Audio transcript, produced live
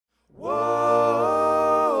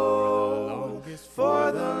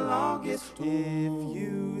longest. If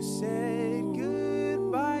you said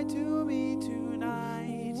goodbye to me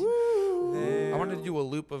tonight. I wanted to do a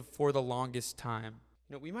loop of For the Longest Time.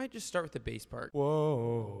 You know, we might just start with the bass part.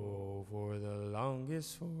 Whoa, for the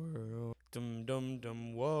longest, for dum dum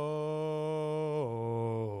dum. Whoa,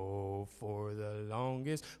 for the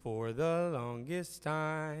longest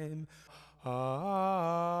time.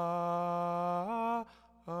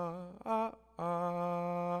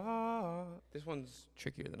 This one's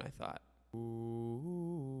trickier than I thought. Ooh,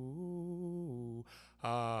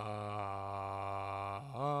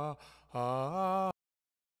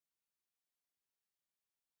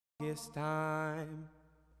 longest time.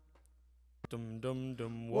 Dum dum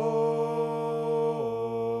dum. Whoa,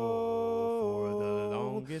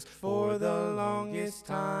 for the longest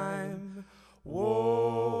time.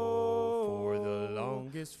 Whoa, for the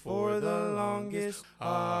longest.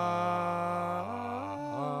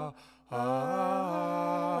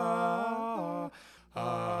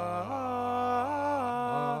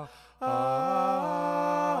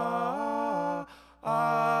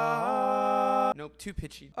 Nope, too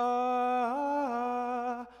pitchy.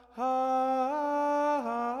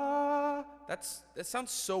 That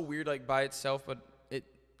sounds so weird, like by itself, but it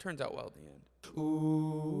turns out well at the end.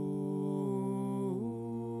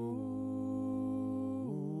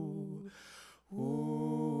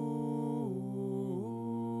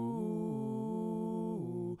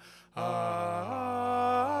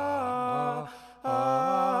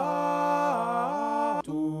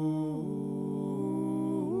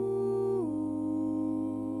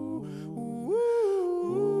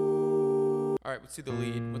 All right, let's do the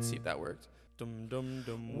lead. Let's see if that worked. Dum dum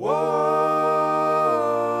dum. Whoa,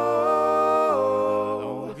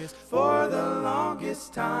 for the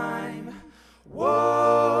longest time. Whoa,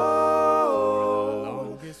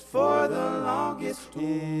 for the longest. If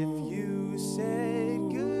you said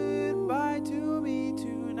good.